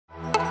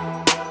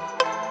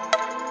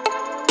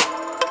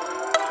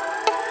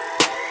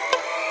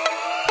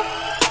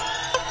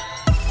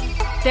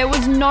There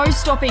was no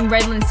stopping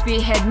Redland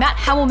spearhead Matt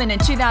Hammelmann in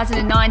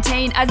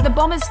 2019 as the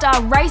Bombers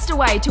star raced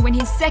away to win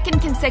his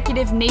second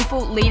consecutive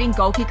NEAFL Leading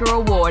Goalkicker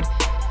award.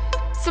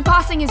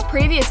 Surpassing his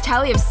previous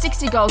tally of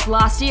 60 goals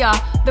last year,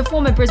 the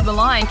former Brisbane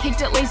Lion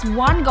kicked at least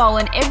one goal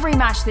in every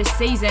match this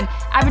season,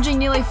 averaging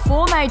nearly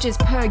 4 majors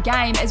per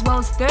game as well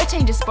as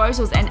 13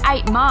 disposals and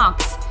 8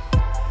 marks.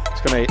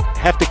 He's going to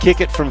have to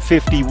kick it from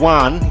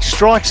 51. He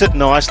strikes it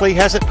nicely.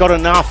 Has it got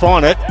enough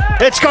on it?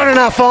 It's got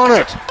enough on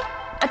it!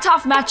 A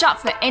tough matchup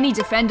for any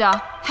defender.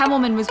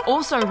 Hammelmann was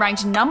also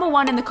ranked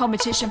 #1 in the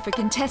competition for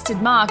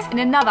contested marks in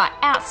another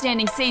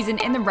outstanding season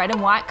in the red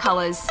and white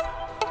colours.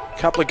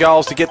 Couple of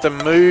goals to get them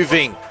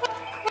moving.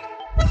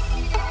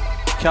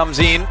 Comes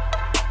in.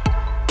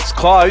 It's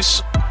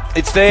close.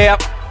 It's there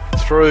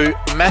through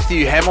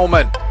Matthew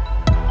Hammelmann.